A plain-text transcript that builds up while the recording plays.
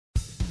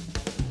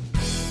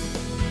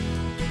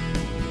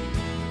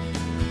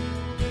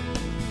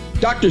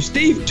Dr.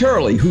 Steve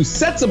Turley, who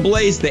sets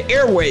ablaze the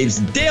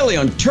airwaves daily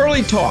on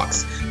Turley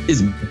Talks,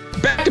 is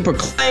back to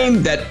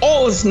proclaim that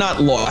all is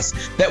not lost,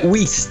 that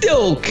we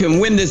still can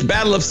win this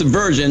battle of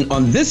subversion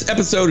on this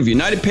episode of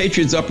United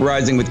Patriots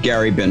Uprising with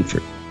Gary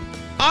Binford.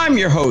 I'm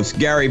your host,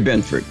 Gary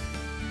Binford.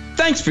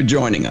 Thanks for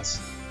joining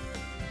us.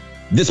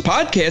 This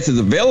podcast is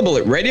available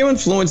at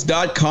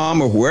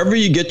radioinfluence.com or wherever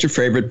you get your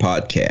favorite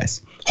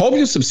podcasts. Hope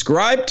you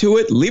subscribe to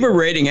it, leave a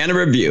rating and a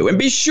review, and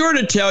be sure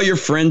to tell your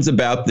friends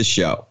about the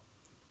show.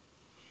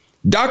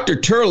 Dr.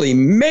 Turley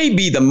may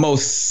be the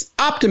most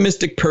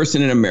optimistic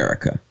person in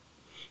America.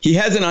 He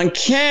has an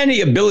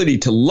uncanny ability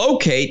to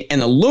locate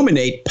and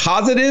illuminate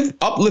positive,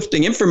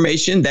 uplifting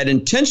information that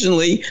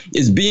intentionally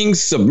is being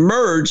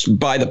submerged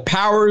by the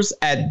powers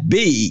at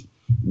be,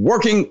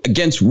 working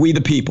against we the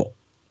people.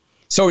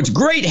 So it's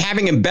great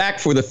having him back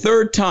for the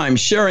third time,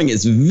 sharing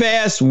his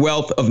vast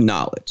wealth of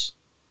knowledge.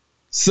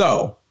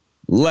 So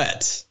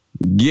let's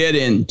get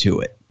into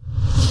it.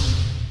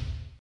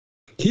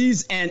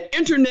 He's an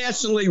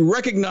internationally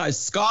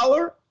recognized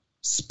scholar,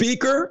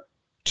 speaker,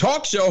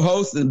 talk show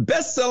host, and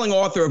best-selling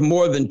author of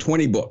more than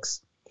 20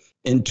 books.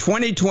 In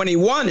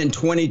 2021 and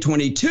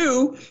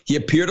 2022, he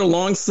appeared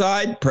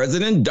alongside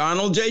President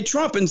Donald J.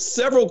 Trump and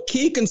several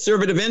key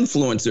conservative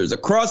influencers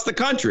across the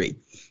country.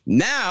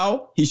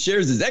 Now, he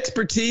shares his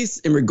expertise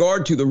in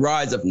regard to the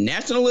rise of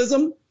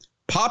nationalism,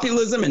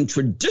 populism, and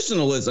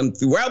traditionalism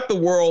throughout the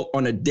world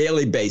on a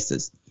daily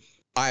basis.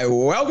 I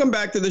welcome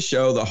back to the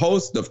show the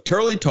host of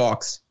Turley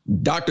Talks,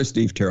 Dr.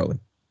 Steve Turley.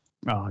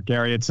 Oh,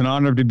 Gary, it's an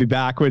honor to be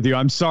back with you.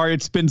 I'm sorry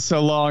it's been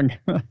so long.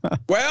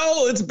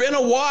 Well, it's been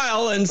a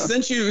while, and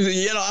since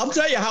I'll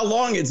tell you how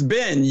long it's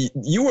been.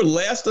 You were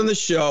last on the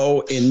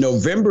show in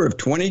November of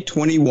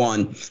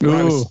 2021, when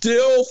I was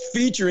still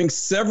featuring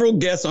several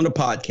guests on the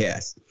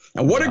podcast.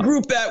 And what a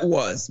group that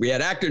was. We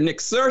had actor Nick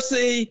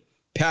Searcy,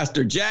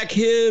 Pastor Jack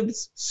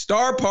Hibbs,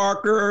 Star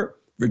Parker,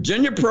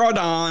 Virginia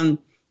Proudhon,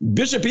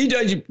 Bishop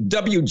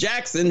E.W.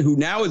 Jackson, who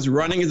now is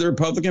running as a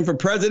Republican for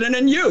president,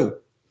 and you.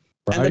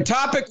 Right. And the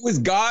topic was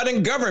God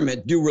and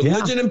government. Do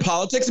religion and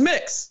politics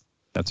mix?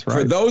 That's right.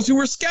 For those who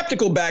were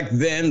skeptical back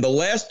then, the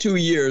last 2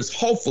 years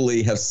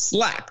hopefully have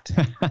slapped,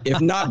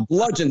 if not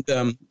bludgeoned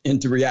them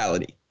into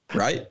reality,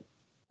 right?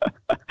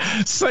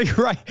 So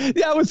right.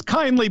 That was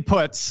kindly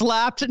put.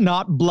 Slapped,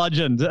 not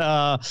bludgeoned.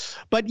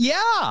 But yeah,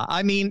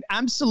 I mean,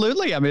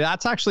 absolutely. I mean,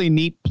 that's actually a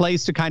neat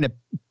place to kind of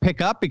pick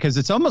up, because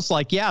it's almost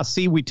like, yeah,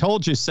 see, we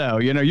told you so.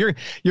 You know, you're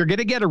going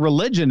to get a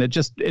religion.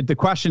 The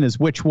question is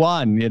which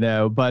one,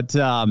 but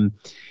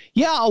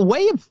yeah,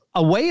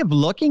 a way of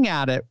looking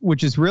at it,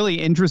 which is really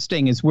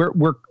interesting, is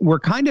we're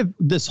kind of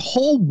this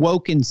whole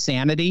woke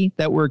insanity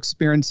that we're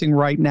experiencing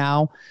right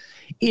now.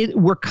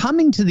 We're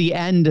coming to the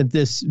end of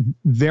this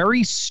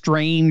very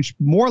strange,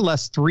 more or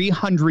less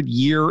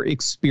 300-year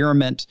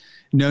experiment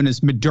known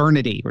as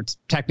modernity, or it's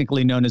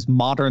technically known as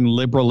modern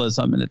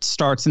liberalism. And it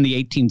starts in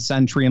the 18th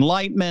century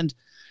Enlightenment,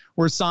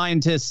 where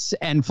scientists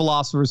and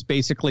philosophers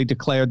basically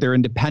declared their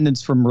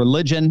independence from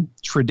religion,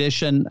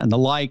 tradition, and the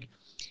like.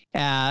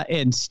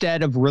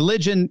 Instead of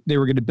religion, they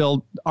were going to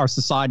build our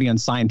society on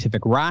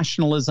scientific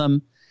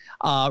rationalism.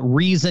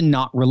 Reason,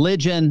 not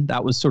religion.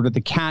 That was sort of the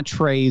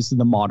catchphrase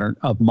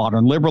of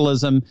modern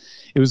liberalism.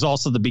 It was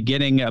also the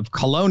beginning of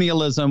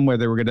colonialism, where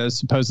they were going to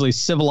supposedly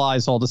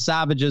civilize all the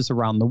savages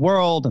around the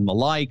world and the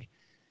like.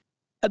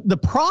 The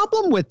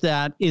problem with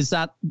that is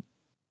that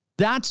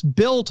that's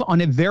built on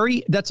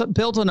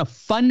a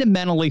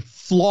fundamentally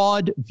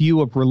flawed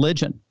view of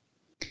religion.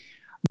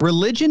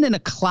 Religion, in a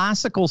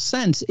classical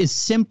sense, is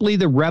simply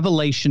the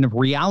revelation of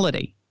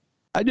reality.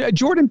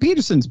 Jordan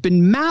Peterson's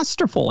been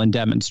masterful in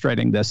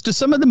demonstrating this to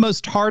some of the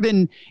most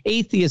hardened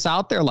atheists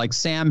out there, like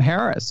Sam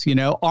Harris.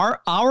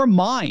 Our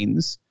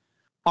minds,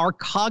 our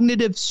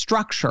cognitive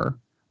structure,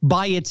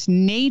 by its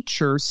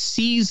nature,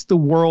 sees the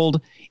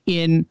world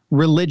in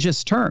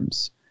religious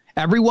terms.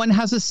 Everyone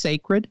has a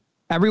sacred.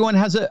 Everyone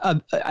has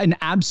an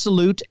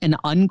absolute and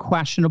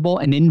unquestionable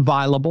and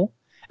inviolable.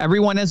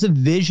 Everyone has a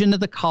vision of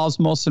the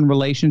cosmos in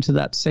relation to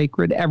that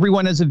sacred.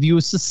 Everyone has a view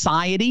of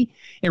society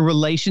in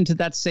relation to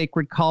that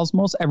sacred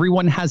cosmos.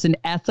 Everyone has an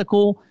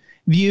ethical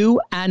view.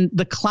 And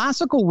the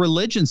classical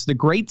religions, the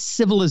great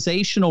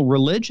civilizational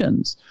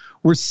religions,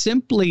 were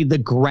simply the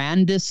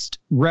grandest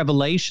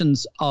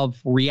revelations of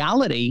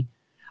reality,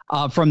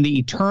 from the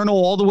eternal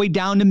all the way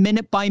down to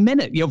minute by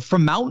minute,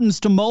 from mountains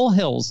to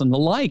molehills and the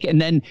like.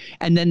 And then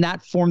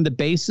that formed the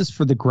basis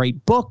for the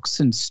great books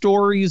and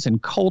stories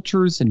and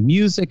cultures and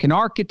music and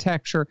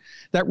architecture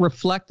that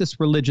reflect this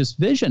religious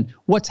vision.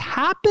 What's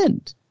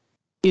happened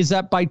is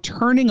that by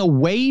turning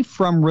away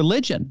from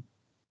religion,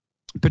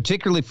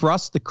 particularly for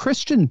us, the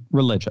Christian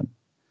religion,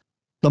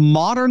 the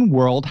modern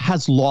world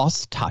has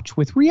lost touch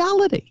with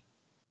reality.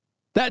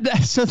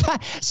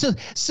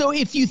 So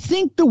if you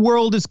think the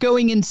world is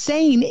going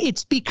insane,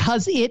 it's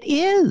because it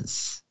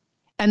is.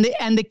 And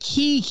the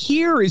key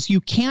here is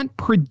you can't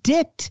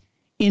predict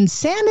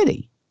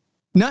insanity.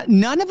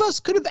 None of us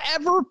could have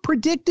ever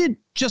predicted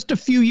just a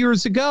few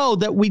years ago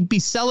that we'd be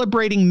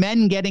celebrating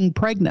men getting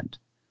pregnant,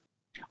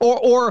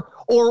 Or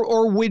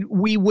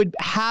we would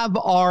have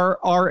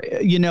our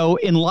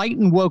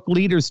enlightened woke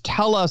leaders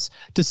tell us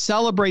to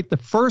celebrate the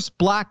first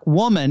black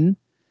woman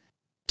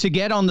to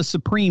get on the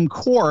Supreme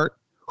Court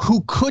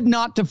who could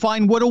not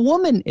define what a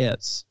woman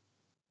is.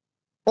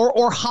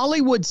 Or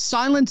Hollywood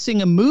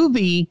silencing a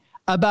movie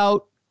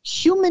about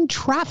human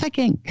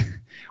trafficking,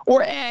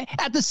 or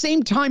at the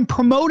same time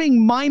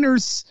promoting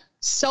minors'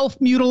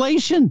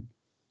 self-mutilation,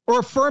 or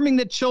affirming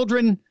that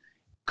children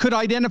could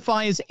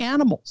identify as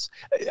animals.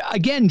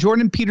 Again,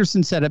 Jordan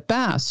Peterson said it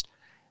best.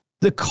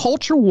 The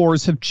culture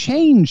wars have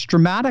changed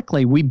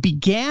dramatically. We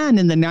began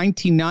in the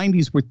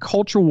 1990s with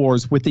culture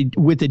wars with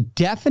a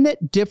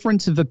definite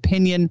difference of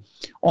opinion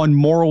on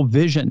moral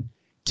vision.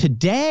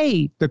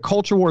 Today, the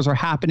culture wars are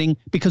happening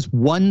because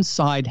one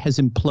side has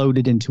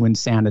imploded into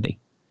insanity.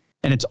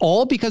 And it's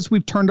all because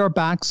we've turned our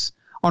backs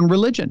on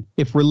religion.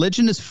 If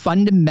religion is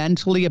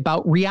fundamentally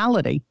about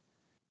reality,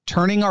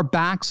 turning our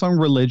backs on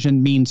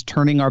religion means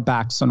turning our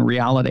backs on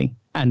reality.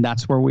 And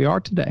that's where we are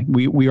today.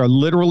 We are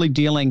literally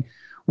dealing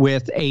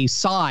with a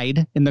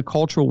side in the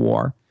cultural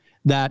war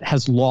that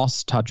has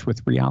lost touch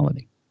with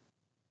reality.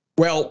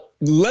 Well,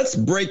 let's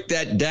break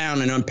that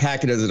down and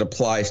unpack it as it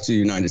applies to the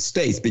United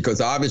States, because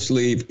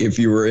obviously if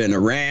you were in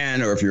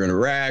Iran or if you're in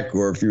Iraq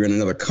or if you're in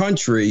another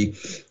country,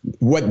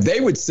 what they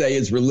would say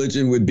is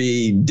religion would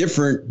be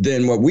different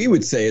than what we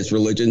would say is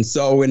religion.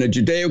 So in a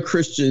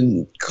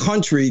Judeo-Christian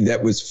country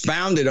that was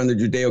founded under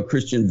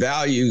Judeo-Christian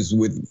values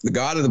with the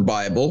God of the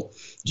Bible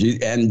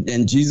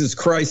and Jesus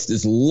Christ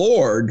is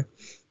Lord,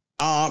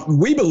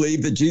 we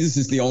believe that Jesus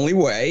is the only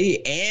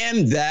way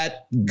and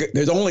that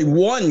there's only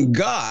one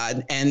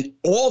God and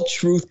all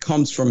truth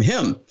comes from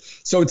him.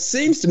 So it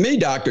seems to me,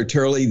 Dr.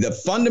 Turley, the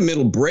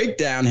fundamental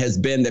breakdown has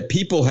been that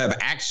people have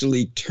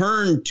actually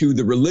turned to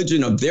the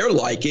religion of their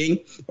liking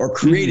or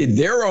created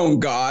their own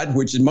God,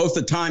 which is most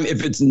of the time,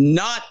 if it's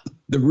not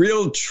the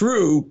real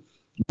true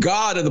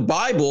God of the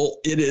Bible,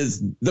 it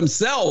is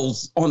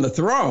themselves on the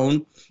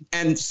throne.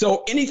 And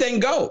so anything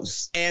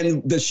goes.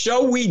 And the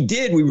show we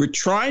did, we were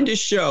trying to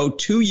show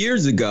 2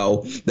 years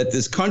ago that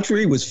this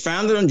country was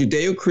founded on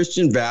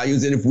Judeo-Christian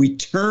values. And if we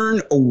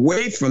turn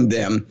away from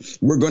them,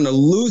 we're going to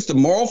lose the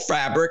moral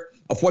fabric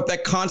of what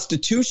that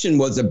Constitution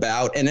was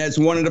about. And as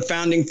one of the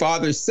founding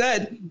fathers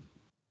said,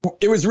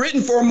 it was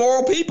written for a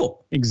moral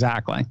people.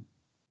 Exactly.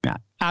 Yeah,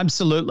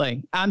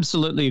 absolutely.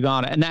 Absolutely. You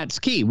got it. And that's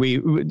key.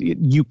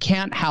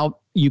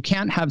 You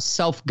can't have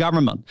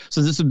self-government.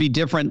 So this would be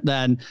different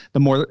than the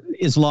more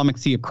Islamic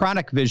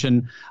theocratic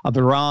vision of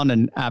Iran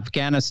and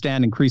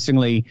Afghanistan,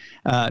 increasingly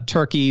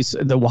Turkey,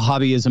 the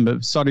Wahhabism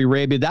of Saudi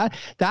Arabia.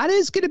 That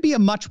is going to be a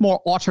much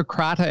more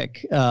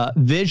autocratic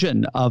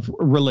vision of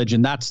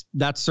religion. That's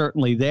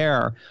certainly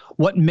there.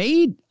 What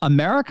made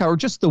America, or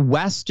just the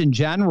West in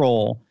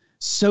general,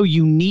 so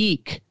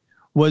unique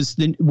was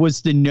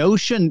the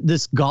notion,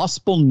 this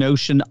gospel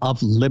notion of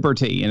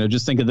liberty.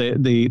 Just think of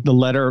the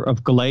letter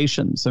of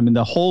Galatians. I mean,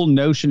 the whole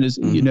notion is,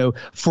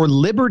 for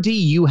liberty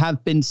you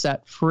have been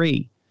set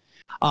free.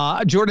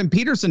 Jordan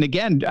Peterson,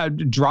 again,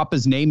 drop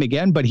his name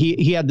again, but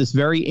he had this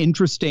very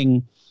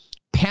interesting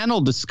panel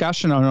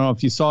discussion. I don't know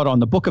if you saw it on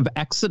the book of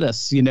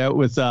Exodus,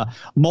 with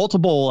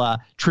multiple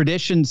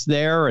traditions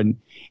there.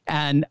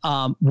 And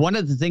one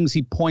of the things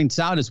he points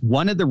out is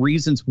one of the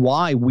reasons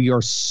why we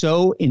are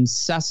so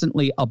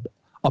incessantly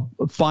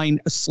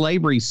find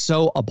slavery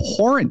so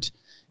abhorrent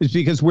is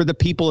because we're the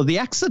people of the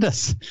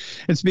Exodus.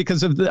 It's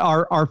because of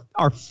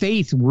our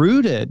faith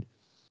rooted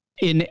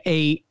in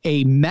a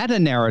meta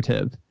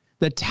narrative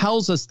that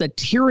tells us that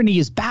tyranny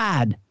is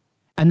bad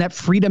and that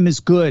freedom is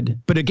good.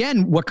 But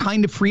again, what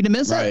kind of freedom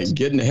is it? Right,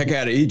 getting the heck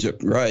out of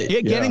Egypt, right.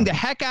 Getting the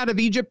heck out of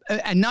Egypt,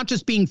 and not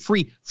just being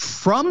free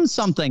from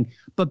something,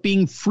 but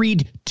being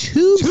freed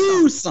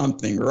to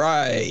something,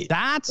 right.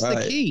 That's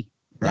the key.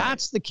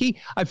 That's the key.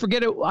 I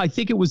forget it. I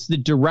think it was the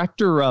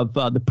director of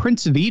The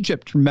Prince of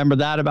Egypt. Remember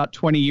that about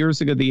 20 years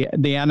ago, the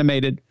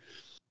animated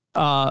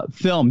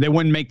film. They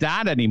wouldn't make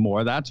that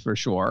anymore, that's for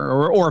sure.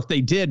 Or if they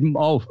did,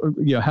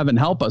 heaven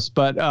help us.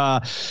 But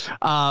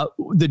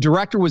the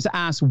director was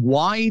asked,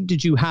 why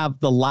did you have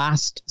the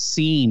last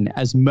scene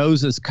as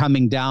Moses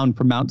coming down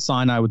from Mount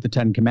Sinai with the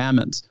 10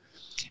 Commandments?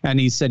 And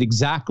he said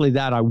exactly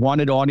that. I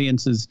wanted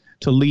audiences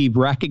to leave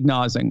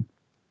recognizing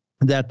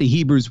that the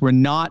Hebrews were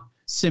not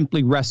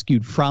simply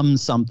rescued from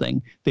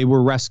something. They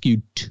were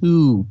rescued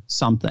to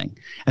something.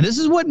 And this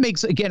is what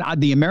makes, again,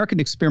 the American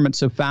experiment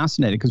so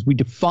fascinating, because we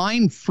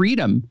define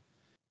freedom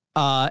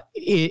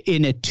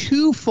in a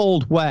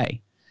twofold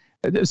way.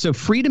 So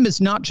freedom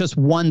is not just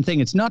one thing.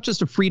 It's not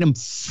just a freedom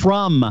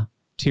from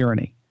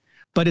tyranny,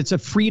 but it's a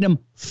freedom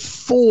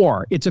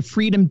it's a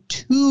freedom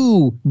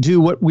to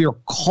do what we are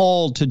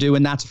called to do,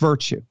 and that's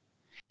virtue.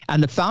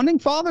 And the founding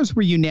fathers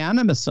were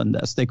unanimous on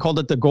this. They called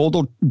it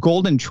the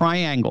golden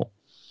triangle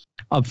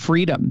of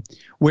freedom,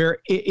 where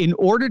in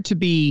order to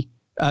be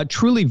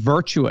truly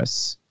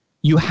virtuous,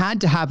 you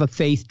had to have a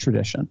faith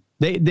tradition.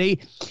 They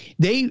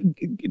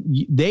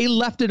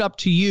left it up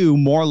to you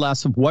more or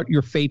less of what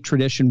your faith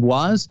tradition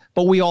was,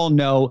 but we all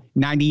know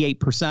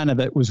 98% of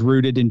it was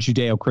rooted in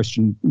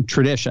Judeo-Christian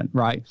tradition,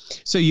 right?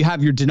 So you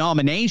have your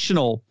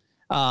denominational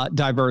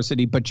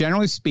diversity, but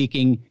generally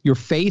speaking, your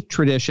faith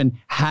tradition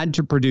had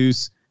to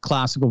produce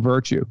classical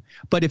virtue.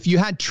 But if you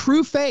had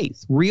true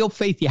faith, real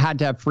faith, you had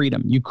to have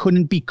freedom. You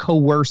couldn't be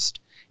coerced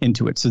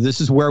into it. So this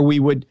is where we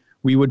would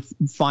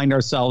find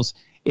ourselves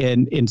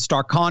in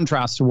stark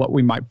contrast to what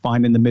we might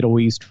find in the Middle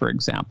East, for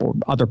example,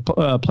 other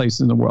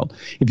places in the world.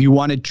 If you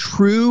wanted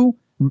true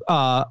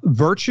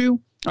virtue,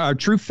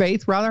 true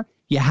faith, rather,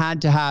 you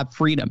had to have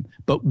freedom.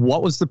 But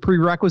what was the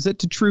prerequisite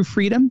to true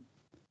freedom?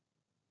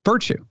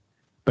 Virtue.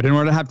 But in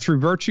order to have true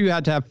virtue, you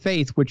had to have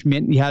faith, which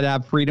meant you had to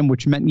have freedom,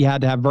 which meant you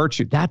had to have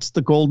virtue. That's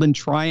the golden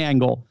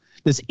triangle,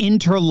 this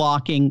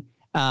interlocking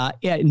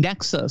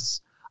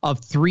nexus of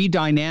three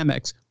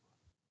dynamics.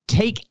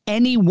 Take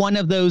any one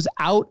of those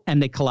out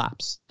and they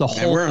collapse.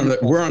 We're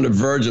on the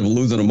verge of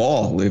losing them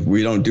all if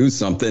we don't do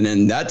something.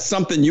 And that's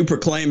something you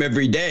proclaim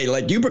every day.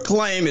 Like you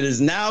proclaim, it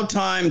is now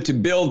time to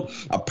build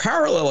a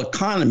parallel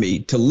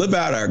economy to live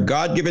out our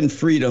God-given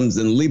freedoms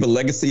and leave a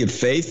legacy of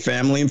faith,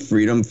 family, and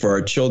freedom for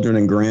our children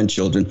and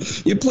grandchildren.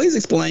 You please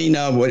explain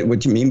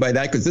what you mean by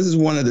that, because this is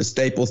one of the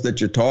staples that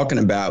you're talking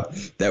about,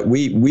 that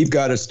we've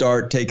got to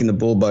start taking the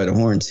bull by the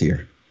horns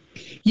here.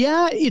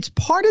 Yeah, it's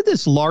part of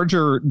this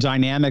larger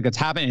dynamic that's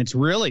happening. It's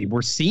really,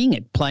 we're seeing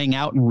it playing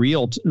out in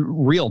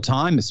real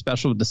time,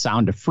 especially with the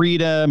Sound of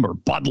Freedom or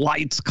Bud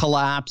Light's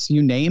collapse,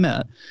 you name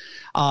it,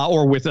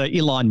 or with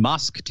Elon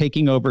Musk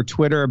taking over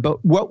Twitter.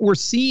 But what we're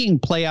seeing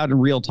play out in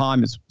real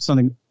time is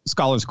something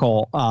scholars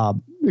call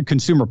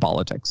consumer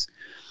politics.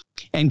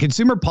 And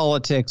consumer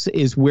politics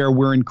is where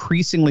we're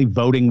increasingly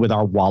voting with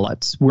our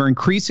wallets. We're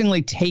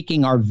increasingly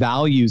taking our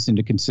values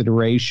into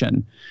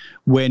consideration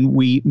when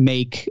we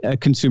make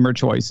consumer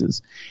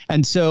choices.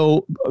 And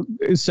so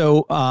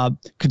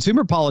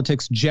consumer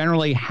politics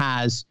generally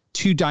has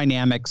two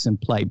dynamics in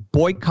play: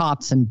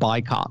 boycotts and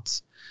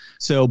boycotts.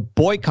 So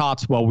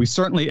boycotts, well, we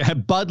certainly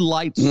have Bud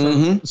Light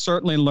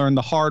certainly learned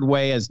the hard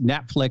way, as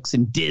Netflix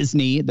and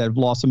Disney that have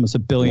lost almost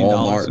 $1 billion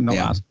in the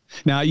last.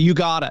 Now, you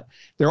got it.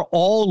 They're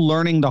all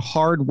learning the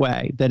hard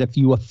way that if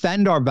you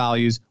offend our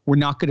values, we're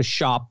not going to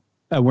shop,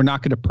 we're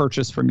not going to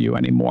purchase from you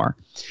anymore.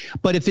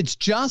 But if it's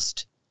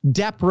just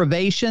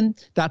deprivation,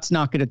 that's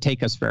not going to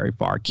take us very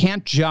far. It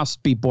can't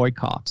just be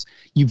boycotts.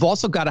 You've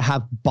also got to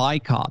have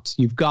boycotts.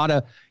 You've got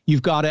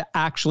to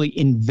actually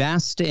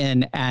invest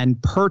in and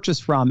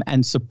purchase from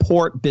and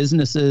support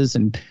businesses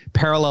and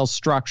parallel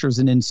structures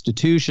and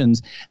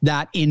institutions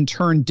that in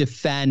turn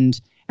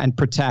defend and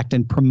protect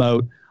and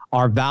promote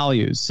our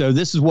values. So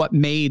this is what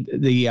made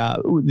the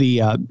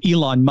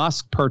Elon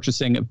Musk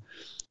purchasing of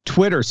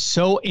Twitter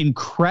so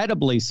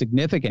incredibly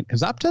significant,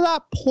 because up to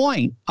that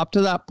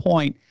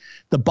point,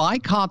 the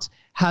boycotts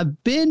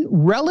have been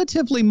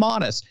relatively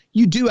modest.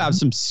 You do have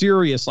some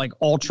serious, like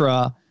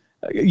ultra,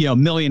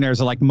 millionaires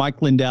like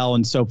Mike Lindell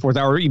and so forth,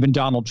 or even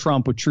Donald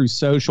Trump with Truth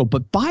Social.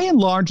 But by and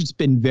large, it's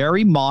been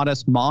very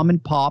modest, mom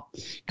and pop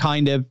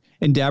kind of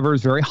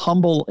endeavors, very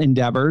humble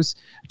endeavors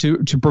to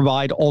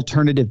provide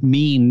alternative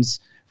means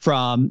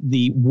from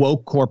the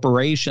woke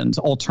corporations,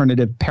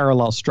 alternative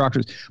parallel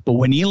structures. But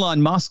when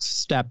Elon Musk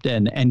stepped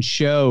in and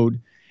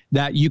showed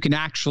that you could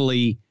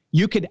actually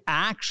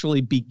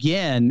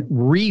begin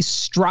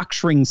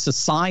restructuring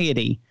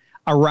society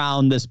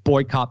around this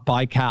boycott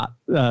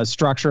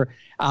structure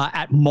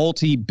at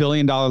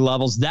multi-billion-dollar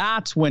levels,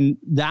 that's when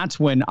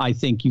I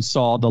think you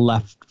saw the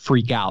left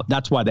freak out.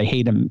 That's why they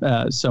hate him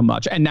so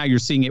much. And now you're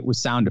seeing it with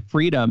Sound of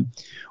Freedom,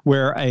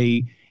 where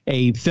a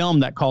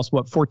film that costs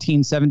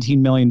 $14-17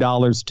 million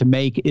to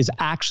make is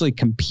actually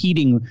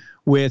competing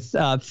with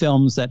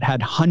films that had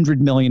 $100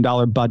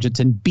 million budgets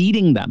and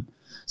beating them.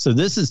 So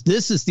this is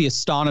the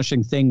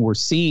astonishing thing we're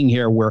seeing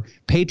here, where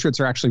patriots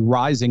are actually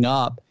rising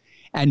up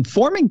and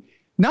forming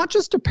not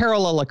just a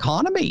parallel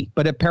economy,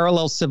 but a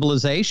parallel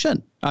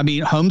civilization. I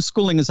mean,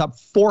 homeschooling is up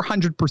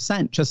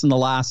 400% just in the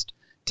last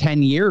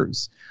 10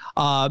 years.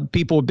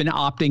 People have been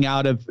opting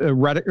out of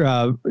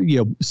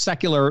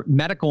secular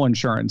medical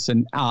insurance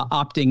and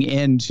opting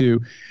into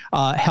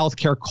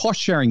healthcare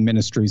cost-sharing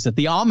ministries that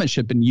the Amish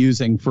have been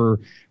using for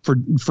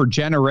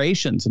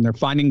generations, and they're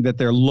finding that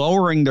they're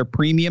lowering their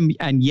premium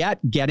and yet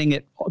getting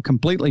it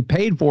completely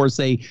paid for as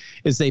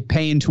they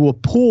pay into a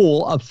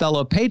pool of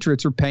fellow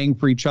patriots who are paying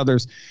for each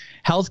other's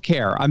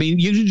healthcare. I mean,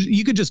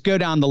 you could just go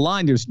down the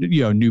line. There's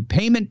new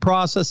payment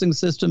processing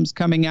systems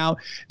coming out,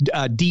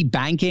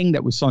 debanking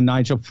that we saw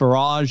Nigel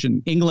Farage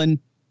in England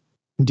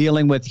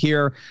dealing with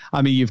here.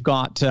 I mean, you've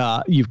got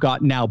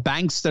now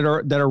banks that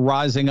are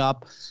rising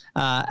up,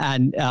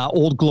 and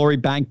Old Glory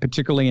Bank,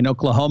 particularly in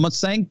Oklahoma,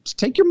 saying,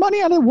 take your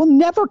money out of it. We'll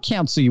never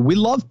cancel you. We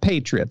love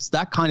patriots.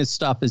 That kind of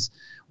stuff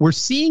we're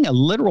seeing a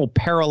literal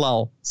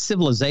parallel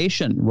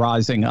civilization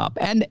rising up,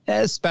 and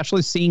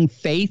especially seeing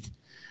faith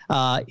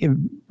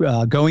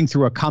going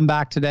through a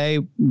comeback today.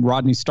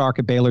 Rodney Stark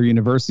at Baylor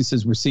University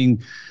says we're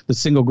seeing the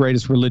single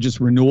greatest religious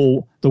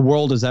renewal the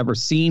world has ever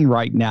seen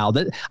right now.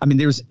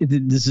 This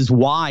is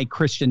why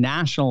Christian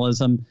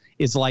nationalism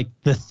is like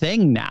the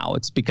thing now.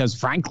 It's because,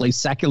 frankly,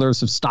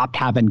 seculars have stopped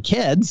having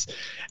kids,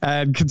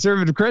 and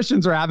conservative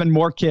Christians are having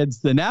more kids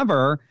than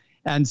ever.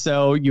 And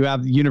so you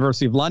have the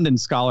University of London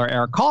scholar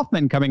Eric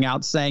Kaufman coming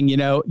out saying, you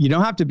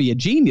don't have to be a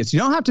genius. You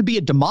don't have to be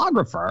a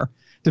demographer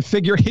to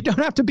figure, you don't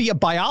have to be a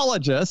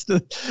biologist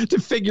to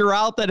figure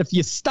out that if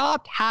you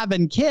stopped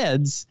having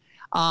kids,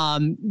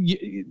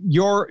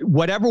 your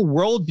whatever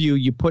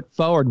worldview you put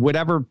forward,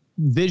 whatever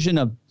vision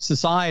of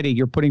society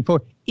you're putting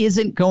forward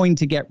isn't going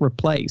to get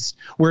replaced.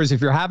 Whereas if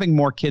you're having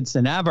more kids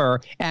than ever,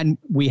 and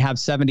we have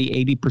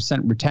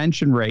 70-80%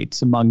 retention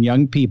rates among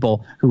young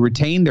people who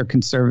retain their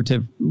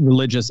conservative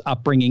religious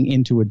upbringing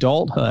into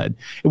adulthood,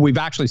 we've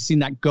actually seen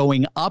that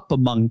going up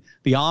among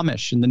the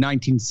Amish. In the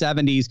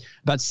 1970s,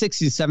 about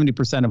 60 to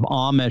 70% of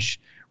Amish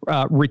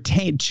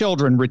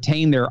children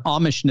retain their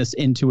Amishness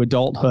into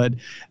adulthood.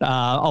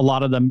 A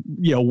lot of them,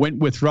 went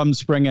with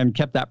Rumspringa and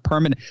kept that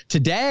permanent.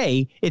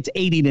 Today, it's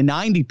 80 to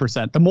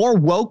 90%. The more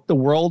woke the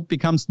world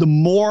becomes, the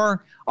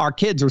more our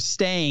kids are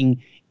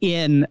staying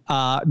in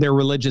their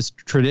religious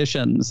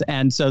traditions.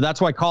 And so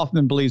that's why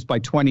Kaufman believes by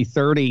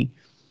 2030,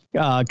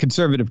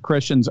 conservative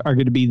Christians are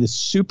going to be the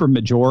super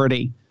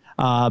majority.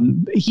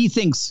 He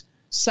thinks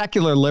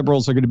secular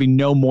liberals are going to be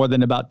no more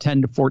than about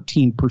 10 to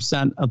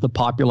 14% of the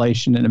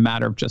population in a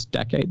matter of just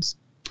decades.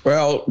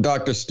 Well,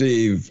 Dr.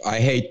 Steve, I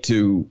hate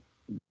to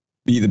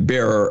be the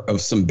bearer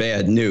of some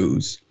bad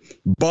news,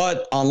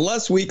 but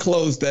unless we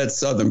close that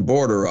southern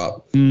border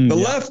up, the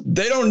left,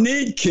 they don't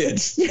need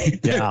kids.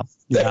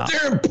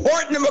 They're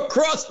importing them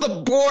across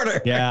the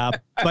border. Yeah,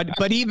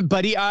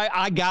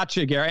 I got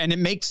you, Gary, and it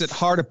makes it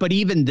harder. But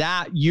even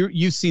that,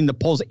 you've seen the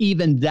polls.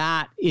 Even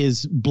that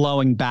is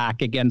blowing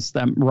back against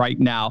them right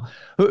now.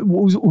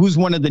 Who's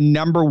one of the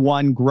number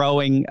one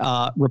growing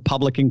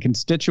Republican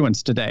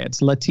constituents today?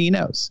 It's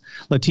Latinos.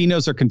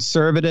 Latinos are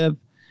conservative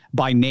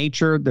by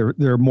nature.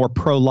 They're more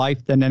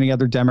pro-life than any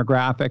other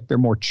demographic. They're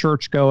more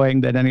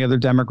church-going than any other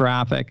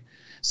demographic.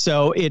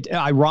 So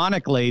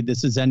ironically,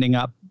 this is ending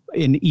up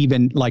in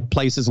even like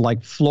places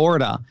like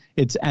Florida.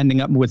 It's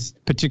ending up with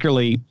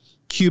particularly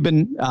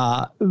Cuban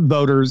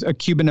voters,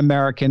 Cuban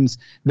Americans,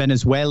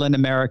 Venezuelan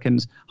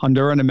Americans,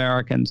 Honduran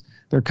Americans.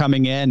 They're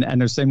coming in and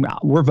they're saying,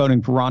 we're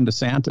voting for Ron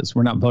DeSantis.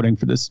 We're not voting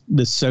for this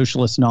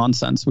socialist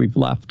nonsense we've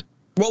left.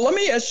 Well, let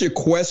me ask you a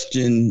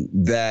question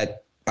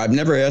that I've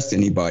never asked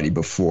anybody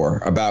before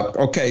about,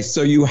 okay,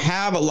 so you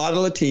have a lot of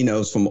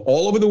Latinos from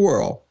all over the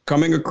world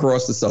coming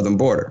across the southern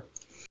border.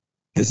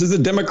 This is a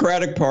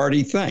Democratic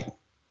Party thing.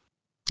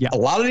 Yeah. A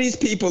lot of these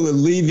people are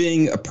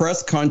leaving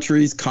oppressed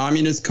countries,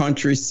 communist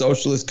countries,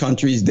 socialist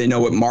countries. They know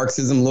what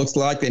Marxism looks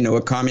like. They know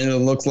what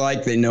communism looks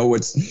like. They know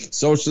what's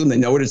socialism. They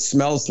know what it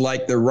smells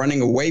like. They're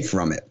running away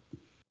from it.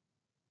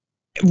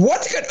 Are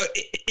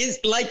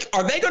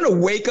they going to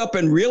wake up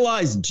and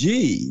realize,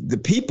 gee, the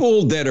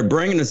people that are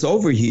bringing us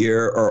over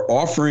here are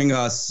offering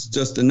us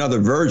just another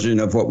version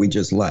of what we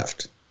just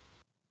left?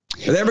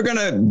 Are they ever going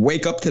to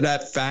wake up to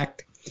that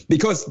fact?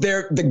 Because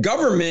the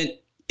government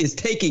is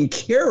taking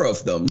care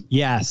of them.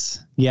 Yes.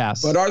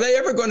 But are they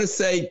ever going to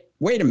say,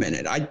 wait a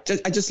minute, I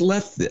just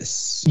left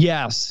this?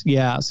 Yes.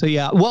 Yeah. So,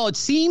 yeah. Well, it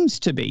seems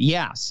to be.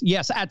 Yes.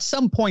 At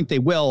some point they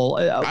will.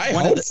 I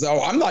hope so.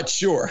 I'm not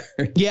sure.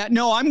 Yeah.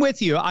 No, I'm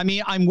with you. I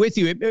mean, I'm with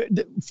you.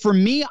 For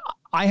me,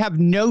 I have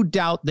no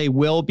doubt they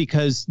will,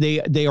 because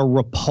they are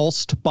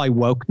repulsed by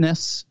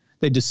wokeness.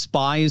 They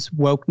despise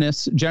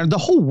wokeness. The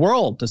whole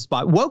world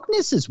despises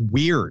wokeness. Is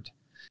weird.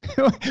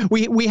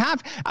 we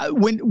have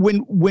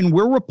when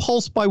we're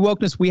repulsed by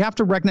wokeness, we have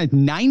to recognize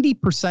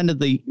 90% of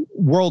the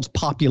world's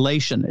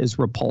population is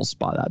repulsed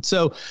by that.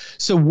 So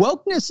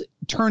wokeness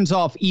turns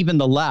off even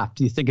the left.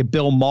 You think of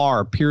Bill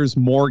Maher, Piers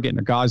Morgan,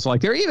 or guys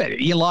like there.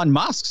 Even Elon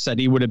Musk said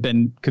he would have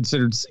been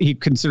considered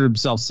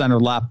himself center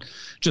left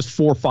just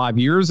 4 or 5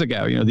 years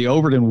ago. The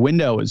Overton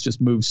window has just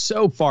moved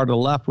so far to the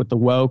left with the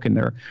woke and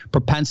their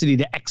propensity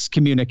to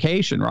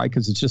excommunication, right?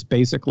 Because it's just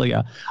basically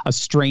a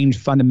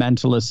strange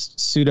fundamentalist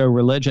pseudo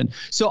religion.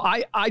 So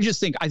I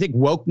think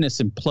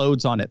wokeness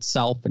implodes on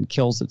itself and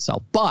kills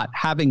itself. But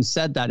having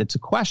said that, it's a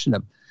question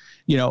of,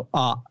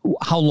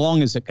 how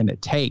long is it going to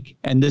take?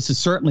 And this is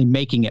certainly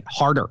making it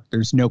harder.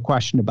 There's no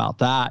question about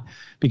that,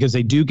 because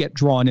they do get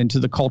drawn into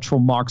the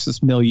cultural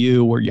Marxist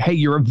milieu where, hey,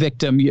 you're a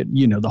victim.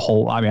 You know, the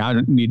whole, I mean, I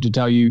don't need to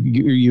tell you,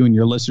 you and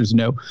your listeners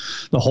know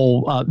the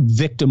whole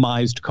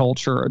victimized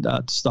culture.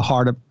 That's the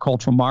heart of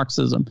cultural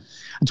Marxism.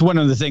 It's one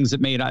of the things that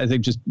made, I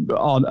think, just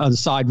on the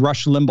side,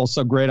 Rush Limbaugh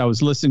so great. I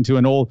was listening to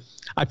an old,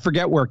 I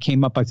forget where it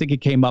came up. I think it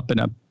came up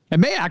it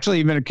may actually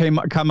even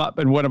come up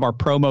in one of our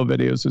promo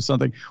videos or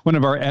something. One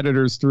of our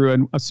editors threw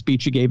in a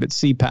speech he gave at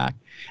CPAC.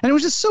 And it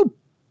was just so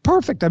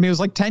perfect. I mean, it was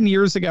like 10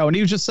 years ago. And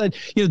he just said,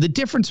 the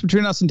difference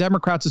between us and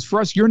Democrats is, for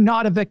us, you're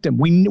not a victim.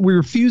 We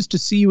refuse to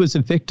see you as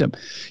a victim.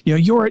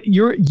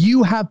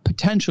 You have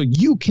potential.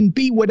 You can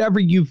be whatever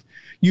you've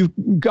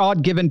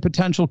God-given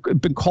potential,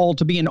 been called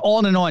to be, and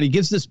on and on. He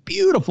gives this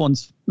beautiful and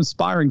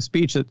inspiring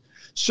speech that's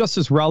just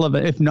as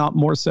relevant, if not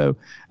more so,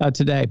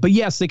 today. But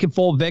yes, they can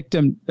fall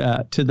victim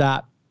to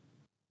that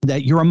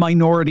you're a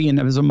minority, and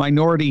as a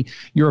minority,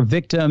 you're a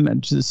victim,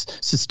 and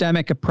just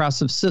systemic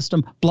oppressive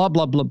system, blah,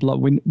 blah, blah, blah.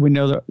 We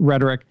know the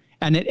rhetoric,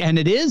 and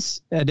it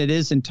is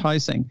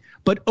enticing.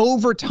 But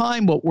over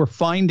time, what we're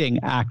finding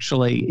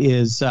actually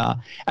is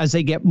as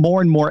they get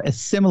more and more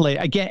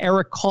assimilated. Again,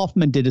 Eric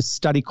Kaufman did a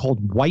study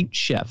called White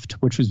Shift,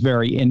 which was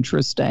very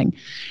interesting.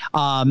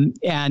 And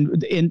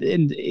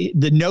in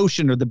the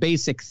notion, or the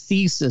basic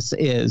thesis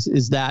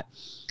is that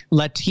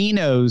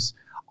Latinos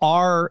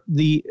are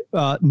the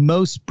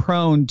most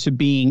prone to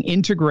being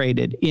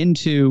integrated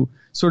into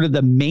sort of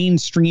the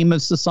mainstream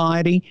of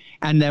society.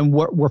 And then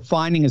what we're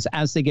finding is,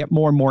 as they get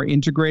more and more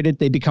integrated,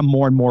 they become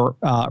more and more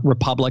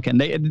Republican.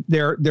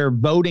 Their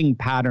voting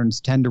patterns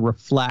tend to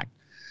reflect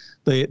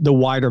the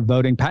wider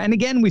voting pattern. And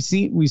again, we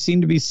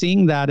seem to be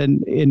seeing that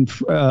in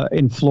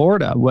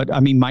Florida.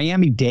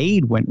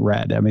 Miami-Dade went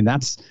red. I mean,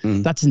 that's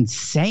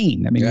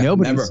insane. I mean,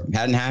 never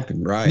hadn't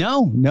happened, right?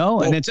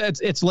 No, and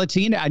it's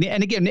Latino,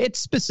 and again, it's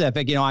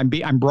specific. I'm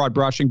broad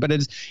brushing, but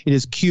it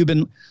is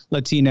Cuban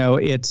Latino.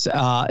 It's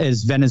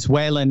is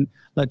Venezuelan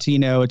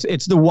Latino.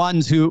 It's the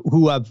ones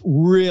who have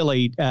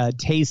really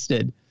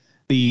tasted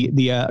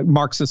the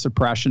Marxist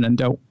oppression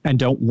and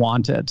don't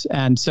want it.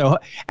 And so,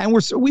 and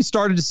we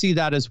started to see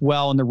that as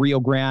well in the Rio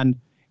Grande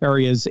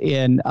areas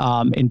in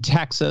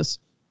Texas.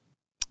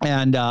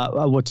 And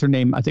what's her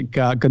name? I think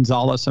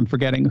Gonzalez, I'm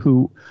forgetting,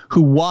 who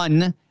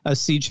won a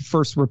seat,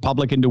 first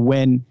Republican to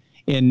win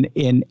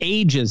in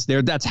ages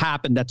there. That's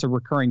happened. That's a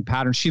recurring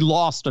pattern. She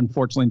lost,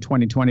 unfortunately, in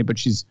 2020, but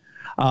she's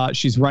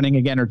running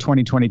again, or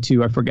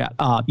 2022, I forget.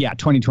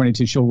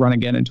 2022, she'll run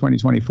again in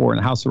 2024 in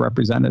the House of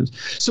Representatives.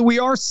 So we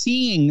are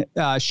seeing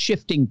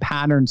shifting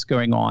patterns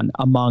going on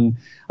among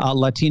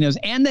Latinos.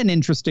 And then,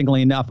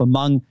 interestingly enough,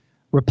 among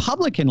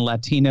Republican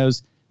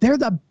Latinos, they're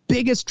the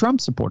biggest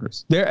Trump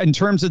supporters. They're, in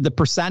terms of the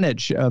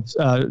percentage of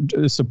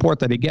support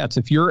that he gets.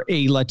 If you're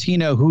a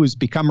Latino who has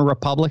become a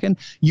Republican,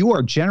 you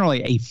are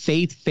generally a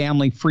faith,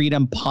 family,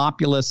 freedom,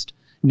 populist,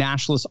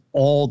 nationalists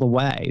all the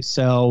way.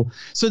 So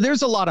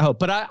there's a lot of hope,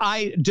 but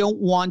I don't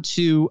want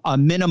to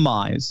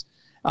minimize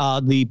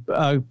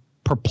the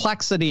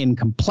perplexity and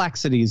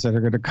complexities that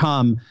are going to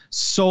come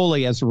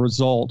solely as a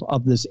result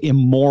of this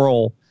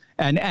immoral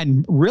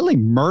and really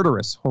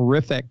murderous,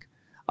 horrific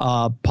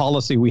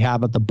policy we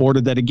have at the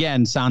border that,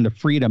 again, Sound of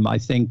Freedom, I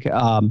think,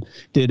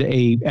 did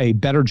a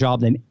better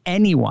job than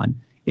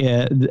anyone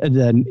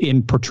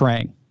in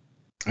portraying.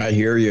 I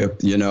hear you,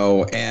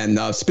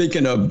 and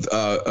speaking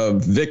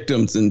of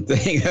victims and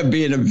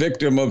being a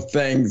victim of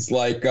things,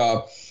 like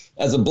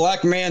as a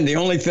black man, the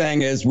only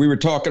thing is, I was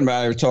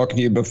talking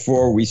to you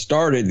before we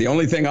started, the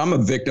only thing I'm a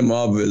victim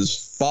of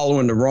is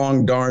following the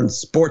wrong darn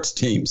sports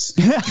teams.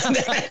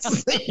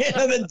 That's,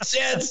 the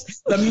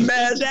Jets, the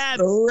Mets,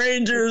 the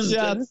Rangers,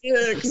 the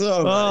Knicks.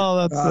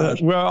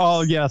 That's it. We're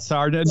all, yes,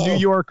 our New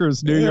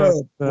Yorkers, New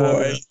York.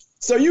 Boy.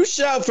 So you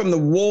shout from the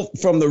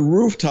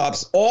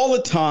rooftops all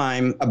the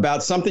time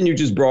about something you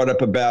just brought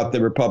up about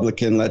the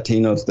Republican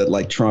Latinos that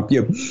like Trump.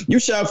 You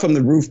shout from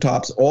the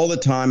rooftops all the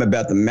time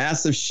about the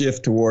massive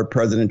shift toward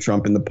President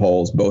Trump in the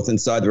polls, both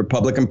inside the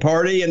Republican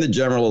Party and the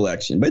general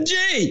election. But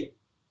gee,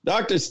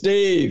 Dr.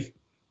 Steve,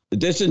 the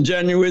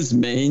disingenuous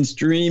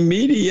mainstream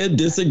media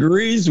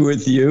disagrees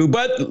with you,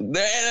 but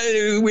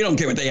we don't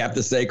care what they have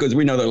to say because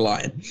we know they're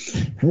lying.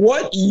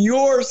 What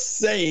you're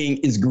saying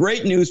is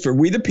great news for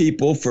we the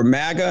people, for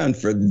MAGA, and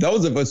for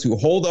those of us who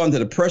hold on to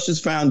the precious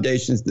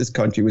foundations this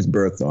country was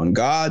birthed on: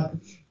 God,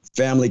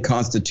 family,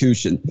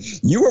 Constitution.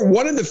 You are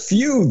one of the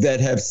few that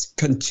have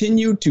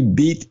continued to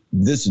beat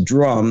this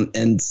drum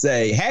and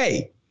say,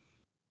 hey,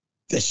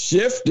 the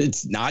shift,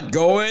 it's not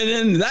going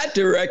in that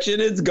direction.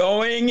 It's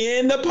going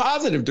in the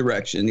positive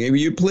direction. Will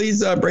you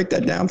please break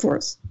that down for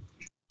us?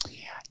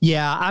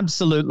 Yeah,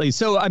 absolutely.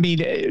 So, I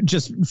mean,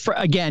 just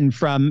again,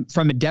 from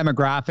a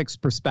demographics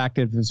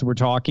perspective, as we're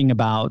talking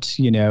about,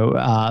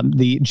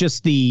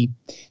 the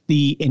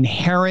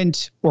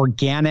inherent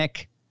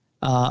organic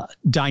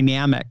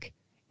dynamic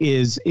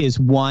is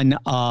one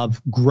of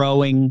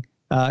growing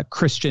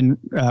Christian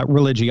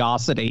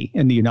religiosity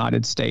in the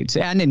United States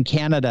and in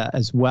Canada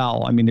as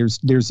well. I mean,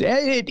 there's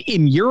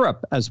in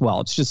Europe as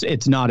well.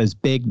 It's not as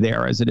big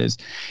there as it is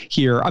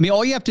here. I mean,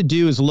 all you have to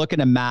do is look at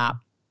a map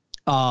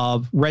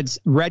of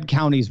red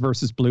counties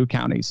versus blue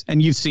counties,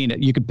 and you've seen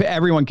it.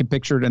 Everyone can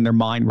picture it in their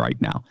mind right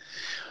now.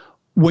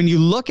 When you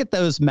look at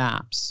those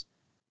maps,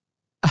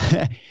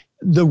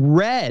 the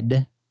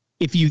red,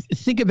 if you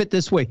think of it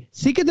this way,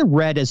 think of the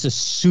red as a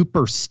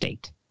super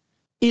state.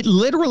 It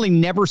literally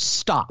never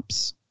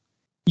stops.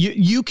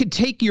 You could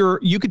take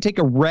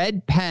a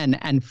red pen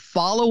and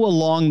follow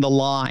along the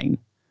line,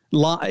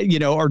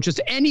 or just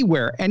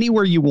anywhere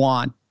you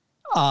want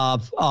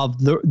of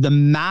the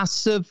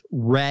massive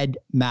red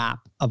map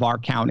of our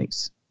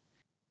counties.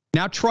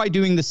 Now try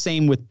doing the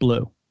same with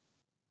blue.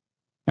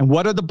 And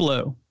what are the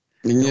blue?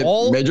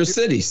 All major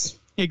cities.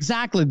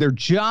 Exactly. They're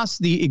just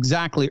the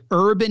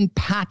urban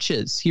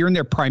patches here and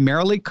there,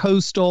 primarily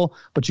coastal,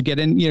 but you get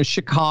in,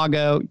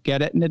 Chicago,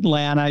 get it in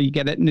Atlanta, you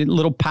get it in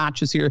little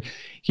patches here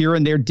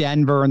and there,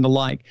 Denver and the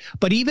like.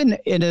 But even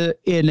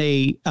in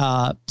a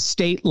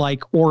state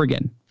like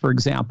Oregon, for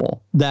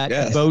example,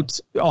 that votes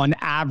on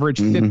average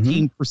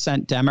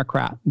 15%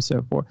 Democrat and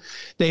so forth.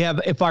 They have,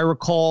 if I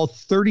recall,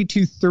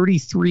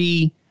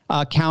 33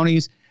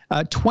 counties.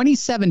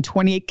 27,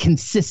 28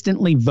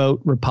 consistently vote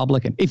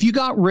Republican. If you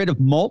got rid of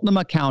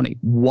Multnomah County,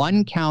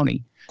 one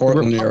county.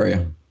 Portland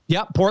area.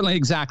 Yep, Portland,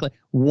 exactly.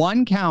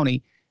 One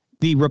county,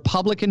 the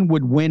Republican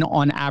would win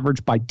on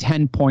average by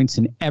 10 points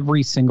in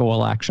every single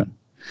election.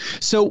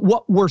 So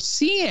what we're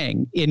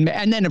seeing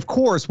and then of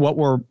course what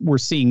we're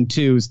seeing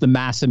too is the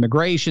mass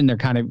immigration.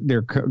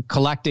 They're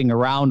collecting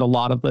around a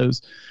lot of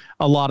those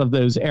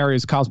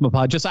areas,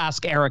 cosmopolitan. Just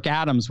ask Eric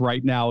Adams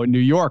right now in New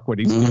York what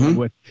he's doing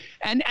with,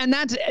 and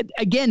that's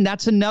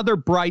another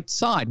bright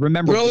side.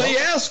 Remember, well, he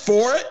asked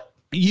for it.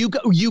 You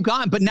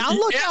got, but now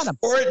look at him.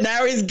 For it,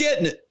 now he's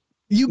getting it.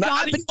 You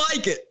got it.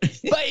 Like it.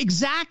 But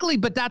exactly.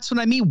 But that's what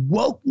I mean.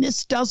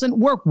 Wokeness doesn't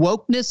work.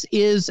 Wokeness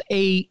is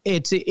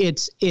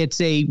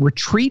it's a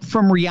retreat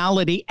from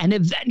reality, and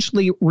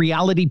eventually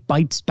reality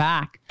bites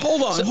back.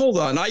 Hold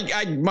on.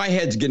 My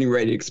head's getting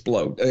ready to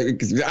explode.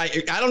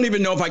 I don't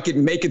even know if I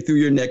can make it through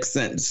your next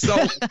sentence.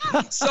 So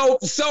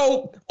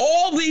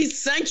all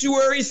these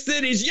sanctuary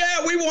cities,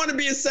 we want to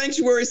be a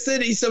sanctuary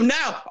city. So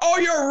now,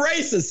 you're a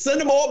racist. Send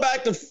them all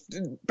back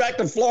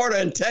to Florida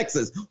and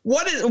Texas.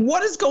 What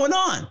is going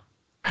on?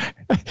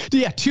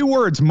 Yeah, 2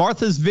 words,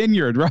 Martha's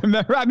Vineyard.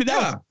 Remember? I mean,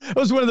 that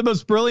was one of the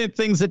most brilliant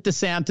things that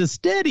DeSantis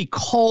did. He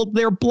called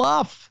their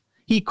bluff.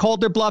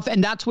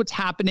 And that's what's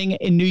happening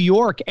in New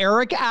York.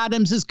 Eric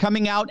Adams is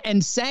coming out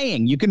and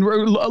saying, you can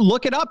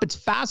look it up. It's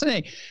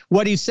fascinating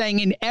what he's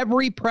saying in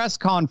every press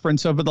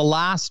conference over the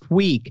last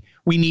week.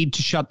 We need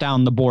to shut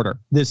down the border.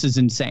 This is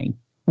insane.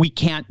 We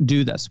can't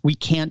do this. We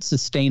can't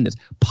sustain this.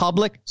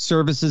 Public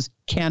services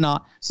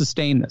cannot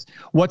sustain this.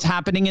 What's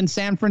happening in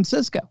San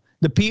Francisco?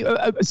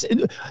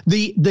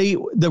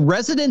 The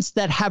residents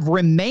that have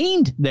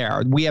remained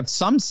there, we have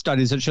some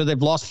studies that show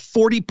they've lost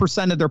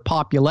 40% of their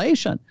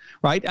population,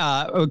 right?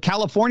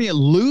 California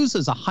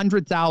loses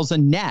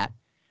 100,000 net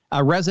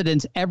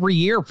residents every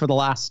year for the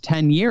last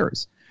 10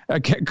 years.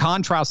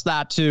 Contrast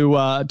that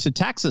to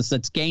Texas,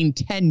 that's gained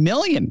 10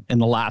 million in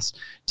the last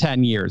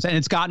 10 years. And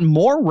it's gotten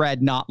more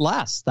red, not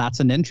less. That's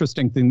an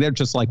interesting thing. They're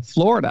just like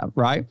Florida,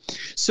 right?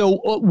 So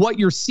what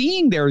you're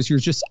seeing there is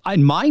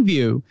in my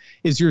view,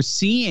 you're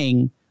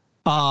seeing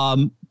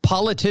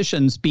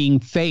politicians being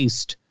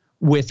faced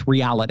with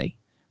reality.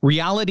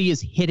 Reality is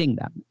hitting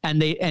them,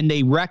 and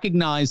they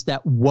recognize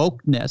that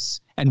wokeness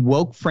and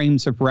woke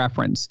frames of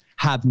reference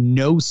have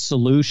no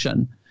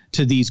solution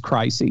to these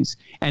crises.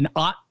 And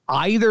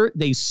either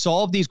they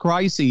solve these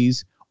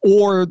crises,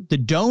 or the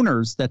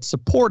donors that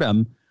support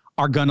them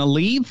are going to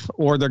leave,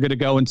 or they're going to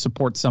go and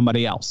support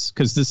somebody else.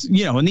 Because this,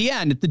 in the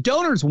end, if the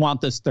donors want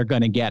this, they're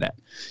going to get it.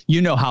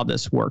 You know how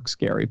this works,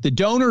 Gary. If the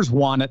donors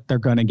want it, they're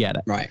going to get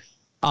it. Right.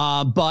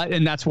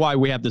 And that's why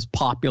we have this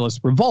populist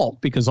revolt,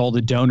 because all the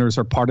donors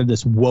are part of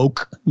this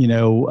woke,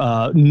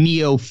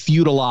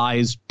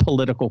 neo-feudalized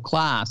political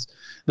class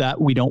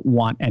that we don't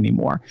want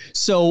anymore.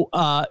 So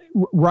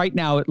right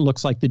now it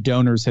looks like the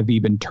donors have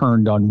even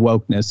turned on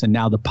wokeness, and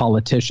now the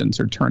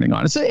politicians are turning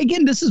on it. So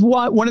again, this is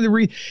why one of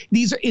the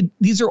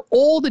these are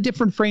all the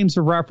different frames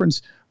of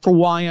reference for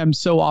why I'm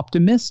so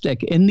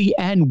optimistic. In the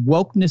end,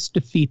 wokeness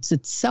defeats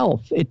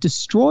itself. It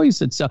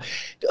destroys itself.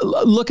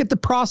 Look at the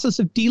process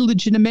of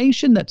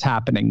delegitimation that's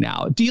happening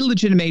now.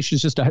 Delegitimation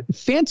is just a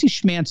fancy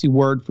schmancy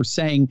word for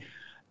saying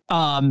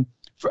for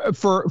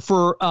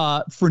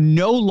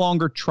no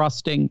longer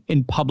trusting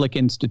in public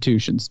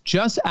institutions.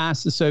 Just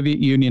ask the Soviet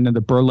Union and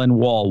the Berlin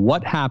Wall.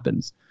 What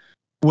happens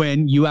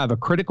when you have a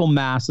critical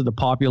mass of the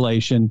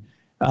population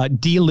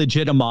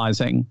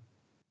delegitimizing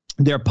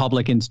their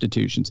public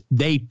institutions?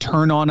 They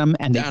turn on them,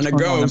 and down they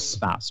turn on them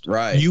fast.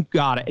 Right. You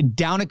got it. And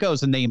down it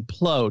goes, and they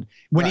implode.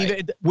 When you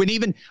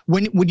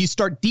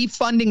start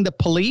defunding the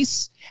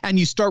police, and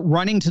you start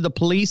running to the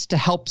police to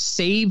help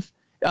save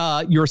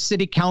your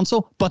city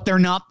council, but they're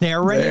not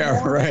there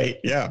anymore. Right.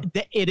 Yeah.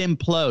 It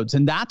implodes.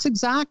 And that's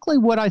exactly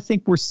what I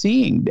think we're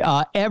seeing.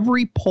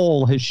 Every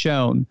poll has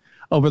shown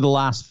over the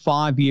last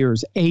 5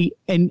 years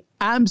an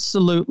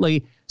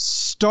absolutely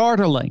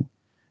startling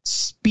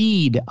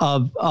speed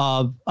of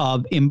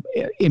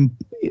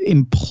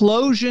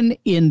implosion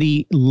in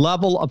the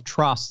level of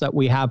trust that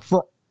we have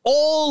for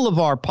all of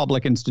our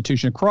public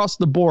institutions across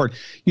the board.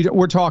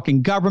 We're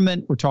talking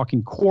government, we're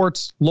talking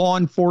courts, law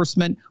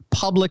enforcement,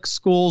 public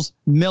schools,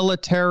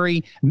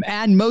 military,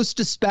 and most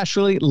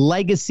especially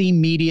legacy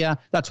media.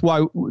 That's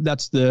what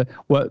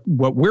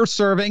we're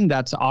serving.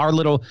 That's our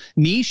little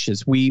niche,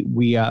 is we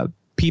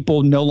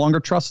people no longer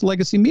trust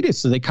legacy media,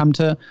 so they come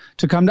to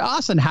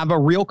us and have a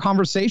real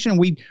conversation.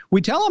 We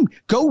tell them,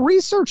 go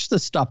research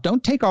this stuff.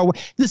 Don't take our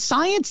the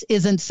science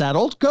isn't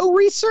settled. Go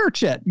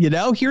research it.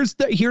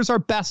 Here's our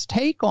best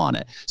take on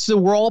it. So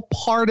we're all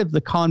part of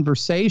the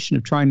conversation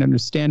of trying to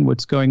understand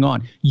what's going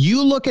on.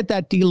 You look at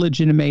that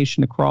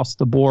delegitimation across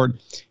the board.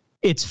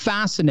 It's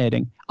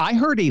fascinating. I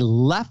heard a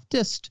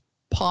leftist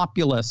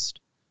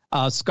populist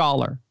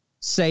scholar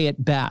say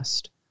it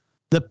best.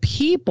 The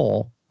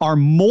people are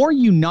more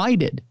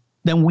united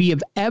than we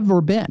have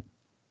ever been.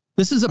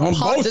 This is on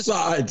both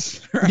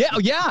sides.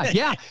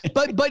 Yeah.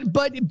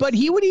 But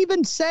he would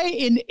even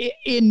say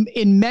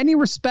in many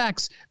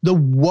respects, the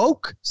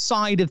woke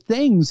side of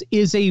things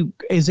is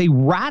a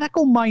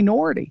radical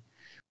minority.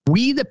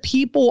 We, the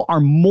people, are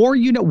more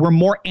we're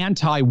more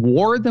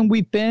anti-war than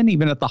we've been,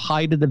 even at the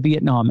height of the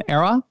Vietnam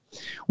era.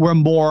 We're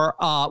more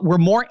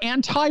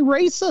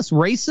anti-racist.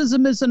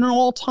 Racism is at an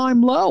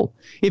all-time low.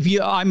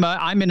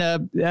 I'm in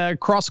a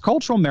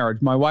cross-cultural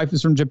marriage. My wife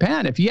is from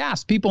Japan. If you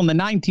ask people in the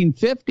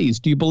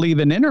 1950s, do you believe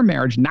in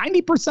intermarriage?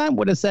 90%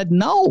 would have said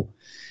no.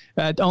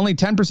 Only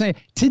 10%.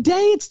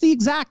 Today, it's the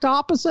exact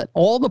opposite.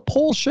 All the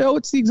polls show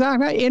it's the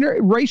exact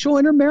racial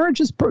intermarriage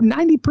is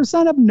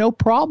 90% of no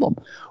problem.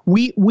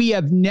 We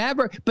have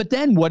never. But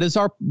then, what does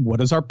our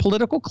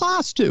political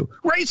class do?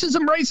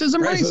 Racism.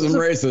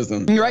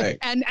 Right.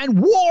 And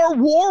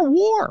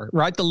war.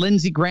 Right. The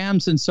Lindsey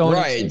Grahams and so on.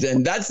 Right.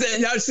 And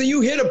so you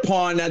hit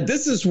upon that.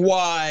 This is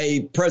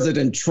why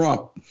President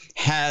Trump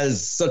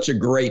has such a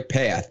great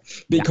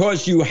path,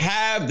 because you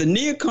have the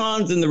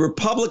neocons and the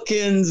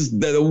Republicans,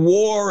 the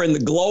war and the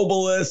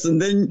globalists,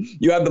 and then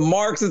you have the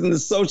Marxists and the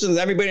socialists,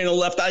 everybody on the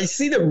left. I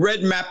see the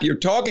red map you're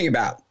talking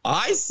about.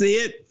 I see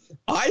it.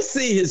 I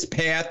see his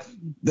path.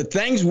 The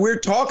things we're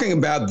talking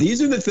about,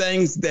 these are the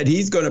things that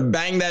he's going to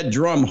bang that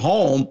drum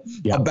home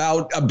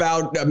about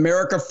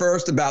America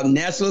first, about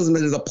nationalism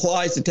as it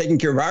applies to taking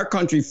care of our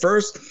country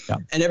first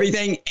and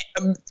everything.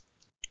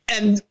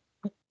 And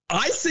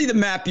I see the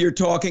map you're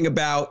talking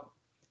about,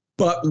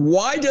 but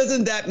why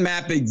doesn't that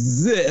map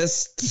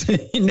exist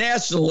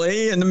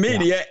nationally in the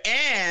media?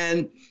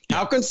 And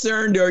how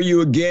concerned are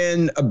you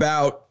again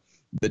about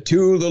the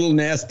two little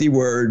nasty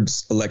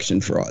words,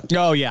 election fraud?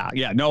 Oh yeah.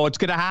 No, it's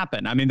going to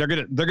happen. I mean, they're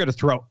going to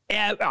throw.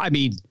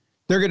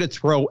 They're going to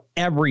throw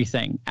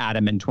everything at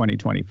him in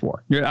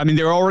 2024. I mean,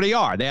 they already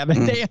are.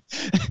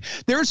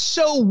 They're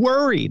so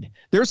worried.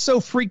 They're so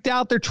freaked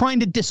out. They're trying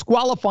to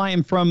disqualify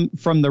him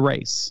from the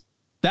race.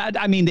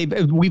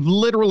 We've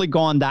literally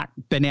gone that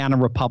banana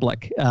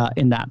republic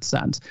in that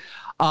sense.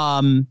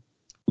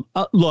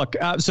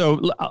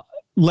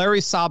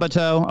 Larry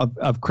Sabato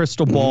of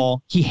Crystal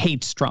Ball, he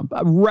hates Trump,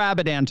 a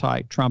rabid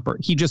anti-Trumper.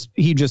 He just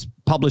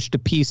published a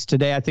piece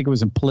today. I think it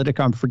was in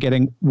Politico. I'm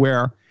forgetting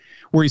where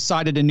he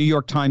cited a New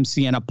York Times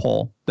Siena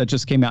poll that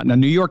just came out. Now,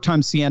 New York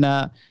Times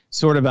Siena,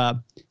 sort of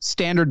a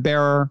standard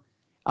bearer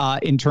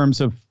in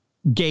terms of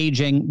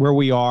gauging where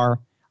we are.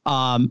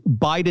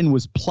 Biden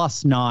was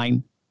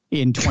 +9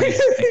 in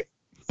 2020.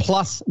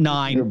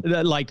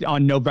 +9, like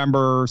on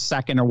November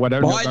 2nd or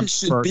whatever. Biden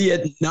should be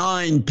at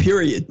 9,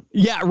 period.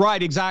 Yeah,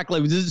 right,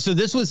 exactly. So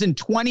this was in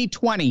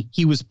 2020.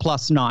 He was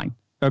 +9.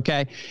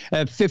 Okay,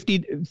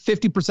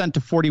 50% to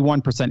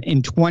 41%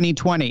 in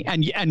 2020,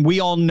 and we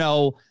all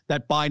know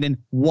that Biden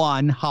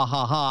won,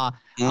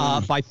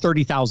 by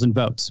 30,000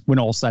 votes when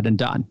all said and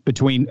done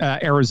between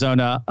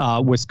Arizona,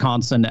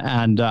 Wisconsin,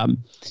 and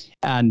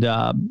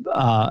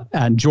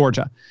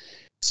Georgia.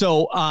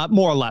 So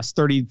more or less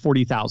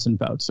 40,000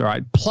 votes. All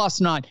right,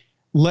 +9.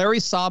 Larry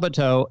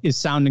Sabato is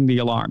sounding the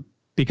alarm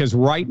because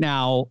right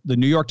now the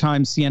New York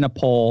Times Siena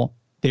poll,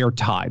 they are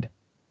tied.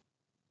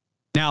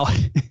 Now,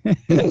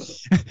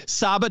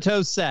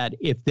 Sabato said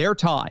if they're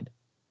tied,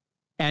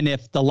 and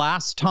if the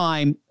last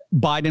time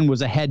Biden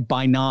was ahead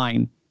by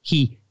 9,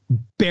 he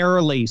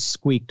barely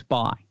squeaked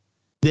by,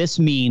 this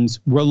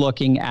means we're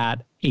looking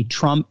at a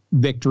Trump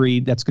victory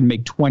that's going to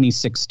make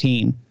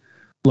 2016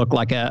 look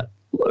like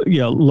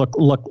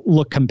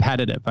look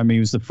competitive. I mean, he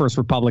was the first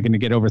Republican to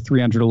get over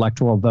 300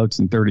 electoral votes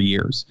in 30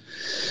 years.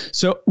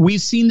 So we've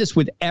seen this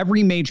with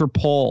every major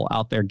poll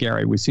out there,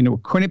 Gary. We've seen it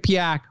with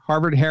Quinnipiac,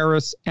 Harvard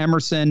Harris,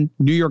 Emerson,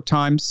 New York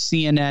Times,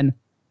 CNN.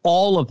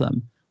 All of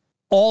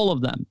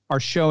them are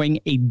showing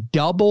a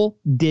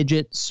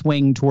double-digit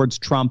swing towards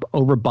Trump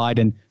over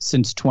Biden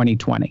since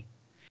 2020.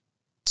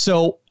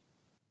 So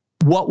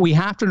what we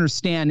have to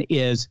understand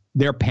is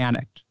they're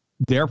panicked.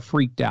 They're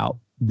freaked out.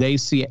 They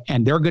see it,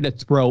 and they're going to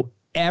throw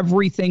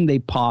everything they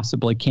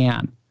possibly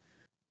can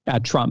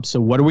at Trump. So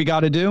what do we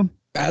got to do?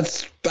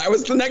 That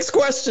was the next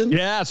question.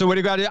 Yeah. So what do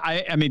you got to do?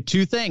 I mean,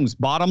 two things.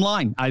 Bottom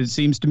line, it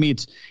seems to me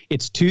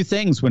it's two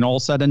things when all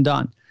said and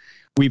done.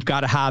 We've got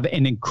to have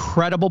an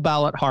incredible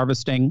ballot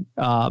harvesting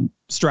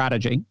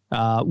strategy,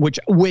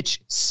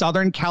 which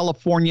Southern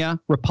California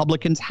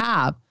Republicans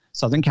have.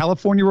 Southern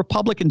California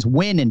Republicans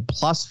win in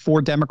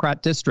 +4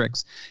 Democrat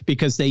districts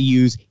because they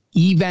use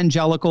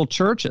evangelical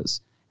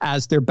churches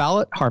as their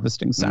ballot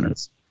harvesting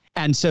centers.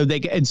 And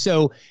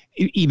so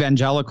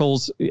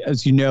evangelicals,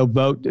 as you know,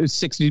 vote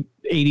 60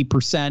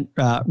 80%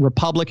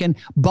 Republican.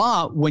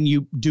 But when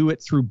you do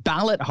it through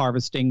ballot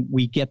harvesting,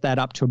 we get that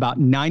up to about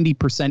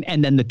 90%.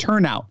 And then the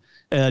turnout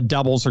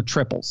doubles or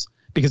triples,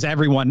 because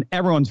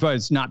everyone's vote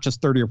is not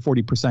just 30 or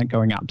 40%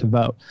 going out to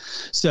vote.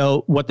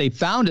 So what they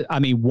found,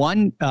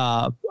 one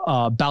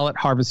ballot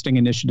harvesting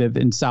initiative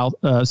in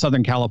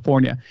Southern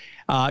California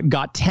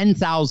got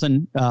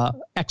 10,000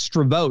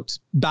 extra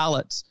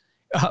ballots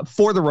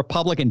for the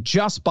Republican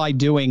just by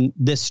doing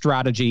this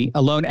strategy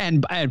alone.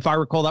 And if I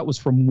recall, that was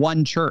from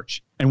one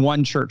church and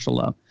one church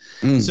alone.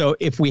 So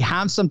if we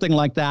have something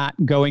like that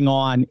going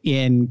on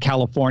in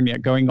California,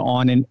 going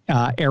on in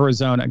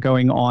Arizona,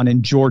 going on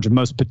in Georgia,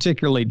 most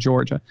particularly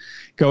Georgia,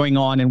 going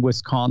on in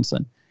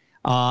Wisconsin,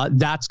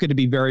 that's going to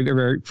be very, very,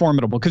 very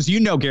formidable. Because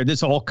Gary,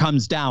 this all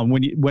comes down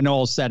when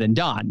all is said and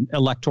done,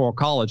 Electoral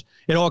College,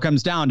 it all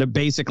comes down to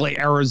basically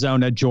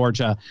Arizona,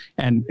 Georgia,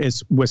 and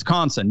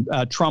Wisconsin.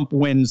 Trump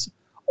wins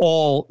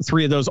all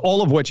three of those,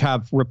 all of which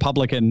have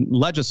Republican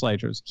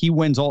legislatures. He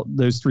wins all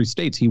those three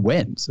states. He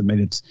wins.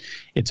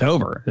 It's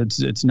over.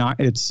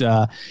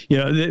 The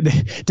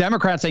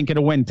Democrats ain't going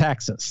to win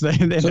Texas. So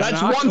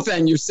that's one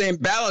thing. You're saying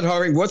ballot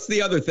harvesting. What's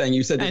the other thing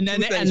you said? And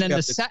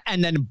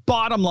then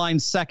bottom line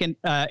second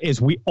is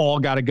we all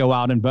got to go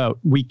out and vote.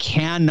 We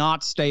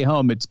cannot stay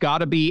home. It's got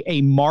to be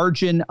a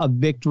margin of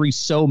victory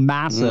so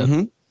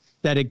massive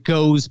that it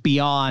goes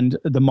beyond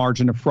the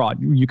margin of fraud.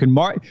 You can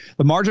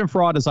the margin of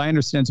fraud, as I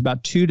understand, is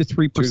about 2 to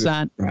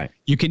 3%. Right.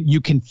 You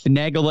can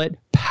finagle it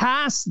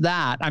past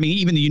that.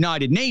 Even the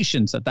United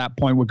Nations at that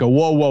point would go,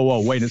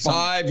 whoa, wait a second.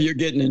 5, you're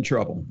getting in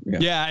trouble.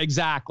 Yeah,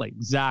 exactly.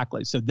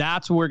 So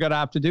that's what we're going to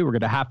have to do. We're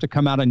going to have to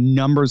come out in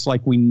numbers like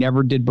we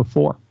never did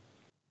before.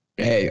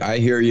 Hey, I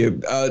hear you.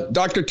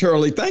 Dr.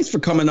 Turley, thanks for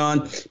coming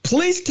on.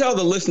 Please tell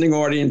the listening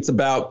audience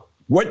about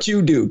what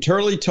you do,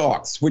 Turley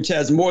Talks, which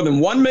has more than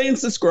 1 million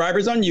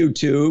subscribers on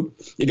YouTube.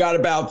 You got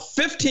about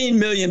 15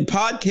 million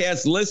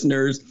podcast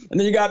listeners, and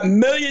then you got a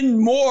million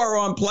more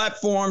on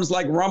platforms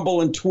like Rumble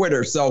and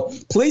Twitter. So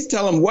please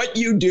tell them what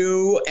you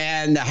do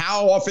and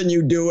how often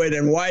you do it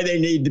and why they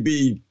need to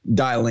be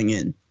dialing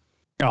in.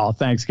 Oh,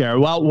 thanks, Gary.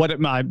 Well,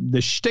 the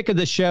shtick of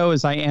the show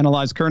is I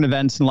analyze current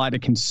events in light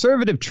of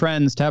conservative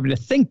trends to have you to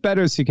think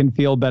better so you can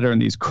feel better in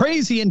these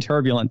crazy and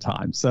turbulent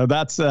times. So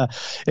that's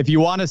if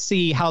you want to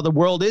see how the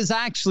world is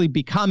actually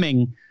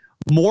becoming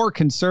more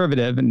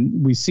conservative,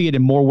 and we see it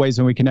in more ways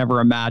than we can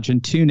ever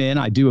imagine, tune in.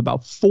 I do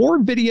about 4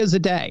 videos a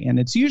day, and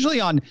it's usually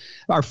on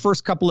our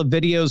first couple of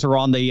videos or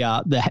on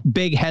the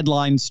big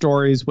headline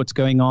stories, what's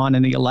going on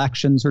in the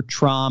elections or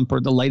Trump or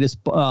the latest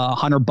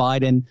Hunter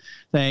Biden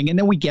thing. And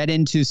then we get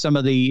into some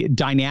of the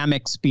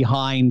dynamics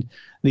behind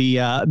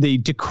the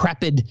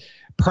decrepit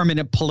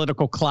permanent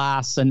political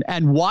class and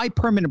why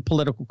permanent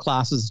political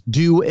classes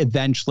do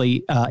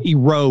eventually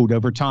erode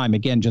over time.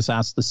 Again, just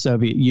ask the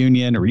Soviet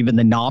Union or even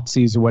the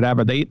Nazis or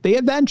whatever. They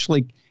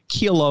eventually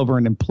keel over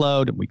and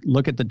implode, and we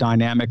look at the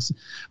dynamics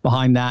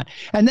behind that.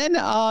 And then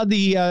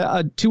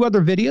the 2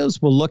 other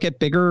videos will look at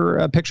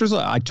bigger pictures.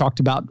 I talked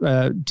about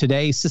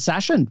today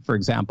secession, for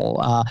example,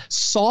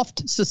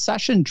 soft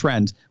secession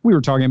trends. We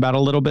were talking about a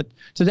little bit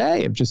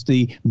today of just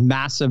the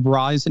massive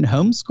rise in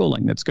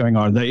homeschooling that's going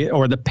on,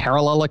 or the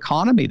parallel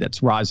economy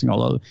that's rising.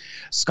 Although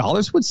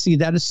scholars would see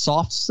that as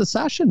soft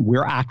secession.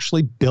 We're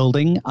actually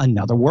building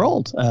another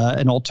world,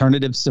 an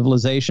alternative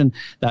civilization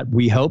that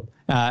we hope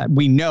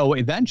we know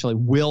eventually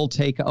will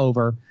take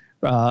over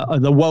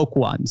the woke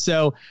one.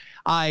 So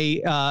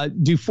I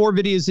do 4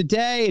 videos a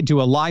day. I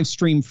do a live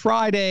stream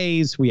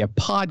Fridays. We have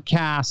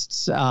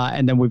podcasts,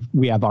 and then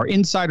we have our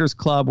Insiders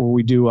Club where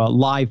we do a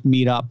live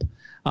meetup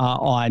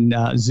on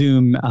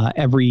Zoom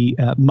every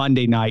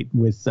Monday night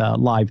with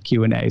live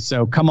Q&A.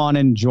 So come on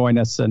and join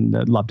us, and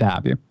I'd love to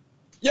have you.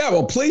 Yeah,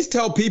 well, please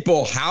tell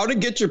people how to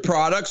get your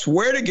products,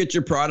 where to get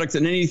your products,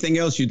 and anything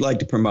else you'd like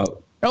to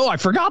promote. Oh, I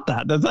forgot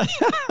that.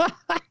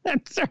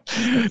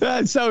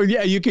 So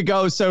yeah, you could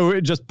go.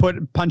 So just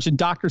punch in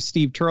Dr.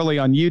 Steve Turley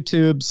on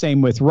YouTube.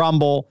 Same with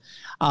Rumble,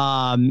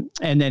 and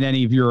then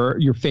any of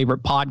your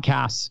favorite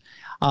podcasts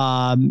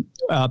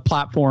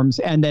platforms.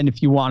 And then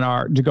if you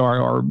want to go to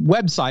our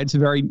website, it's a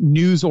very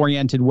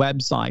news-oriented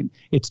website.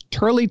 It's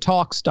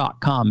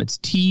turleytalks.com. It's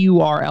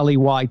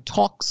Turley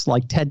talks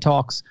like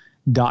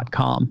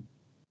TEDtalks.com.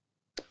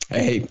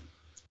 Hey,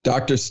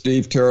 Dr.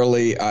 Steve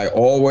Turley, I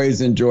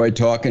always enjoy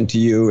talking to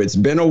you. It's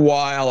been a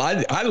while.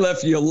 I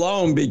left you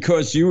alone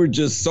because you were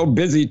just so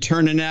busy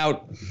turning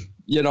out,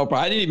 but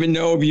I didn't even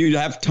know if you'd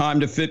have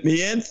time to fit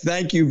me in.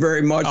 Thank you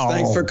very much. Oh.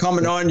 Thanks for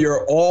coming on.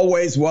 You're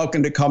always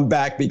welcome to come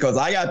back because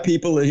I got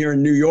people here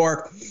in New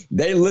York.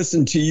 They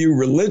listen to you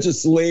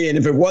religiously. And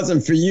if it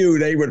wasn't for you,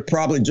 they would have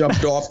probably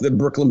jumped off the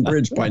Brooklyn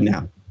Bridge by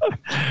now.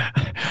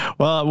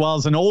 Well,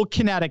 as an old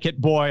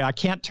Connecticut boy, I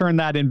can't turn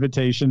that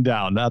invitation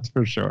down. That's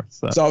for sure.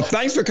 So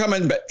thanks for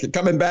coming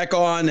back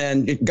on,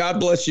 and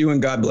God bless you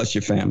and God bless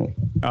your family.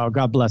 Oh,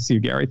 God bless you,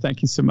 Gary.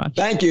 Thank you so much.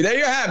 Thank you. There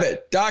you have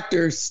it.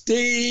 Dr.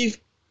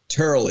 Steve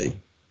Turley.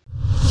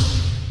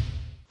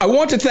 I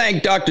want to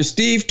thank Dr.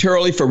 Steve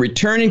Turley for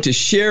returning to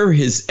share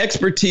his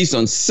expertise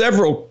on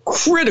several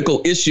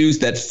critical issues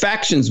that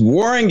factions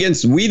warring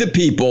against we the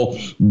people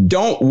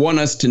don't want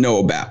us to know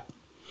about.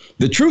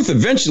 The truth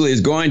eventually is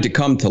going to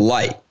come to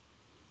light,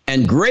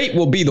 and great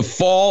will be the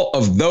fall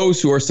of those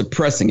who are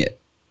suppressing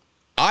it.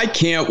 I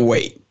can't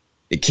wait.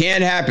 It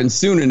can't happen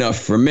soon enough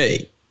for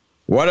me.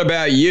 What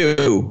about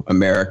you,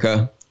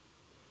 America?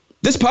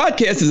 This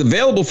podcast is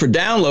available for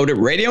download at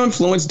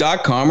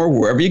radioinfluence.com or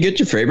wherever you get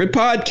your favorite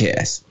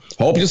podcasts.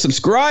 Hope you'll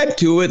subscribe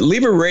to it,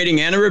 leave a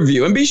rating and a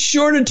review, and be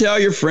sure to tell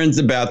your friends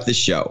about the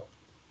show.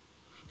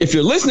 If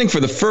you're listening for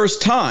the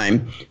first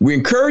time, we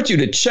encourage you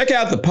to check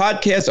out the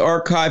podcast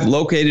archive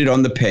located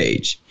on the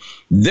page.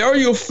 There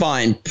you'll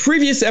find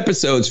previous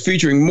episodes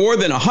featuring more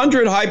than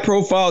 100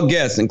 high-profile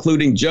guests,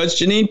 including Judge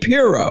Jeanine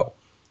Pirro,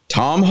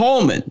 Tom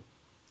Holman,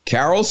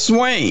 Carol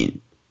Swain,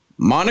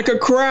 Monica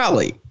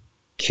Crowley,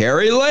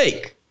 Carrie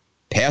Lake,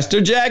 Pastor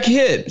Jack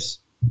Hibbs,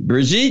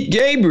 Brigitte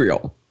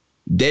Gabriel,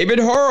 David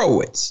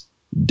Horowitz,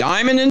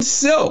 Diamond and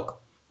Silk,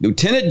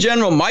 Lieutenant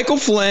General Michael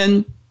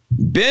Flynn,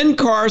 Ben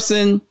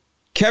Carson,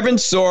 Kevin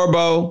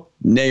Sorbo,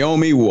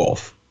 Naomi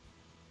Wolf.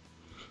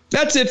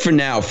 That's it for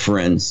now,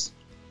 friends.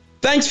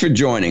 Thanks for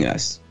joining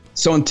us.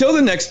 So until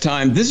the next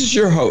time, this is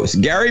your host,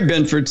 Gary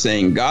Benford,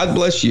 saying God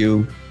bless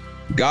you,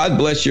 God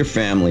bless your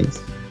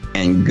families,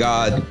 and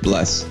God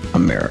bless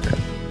America.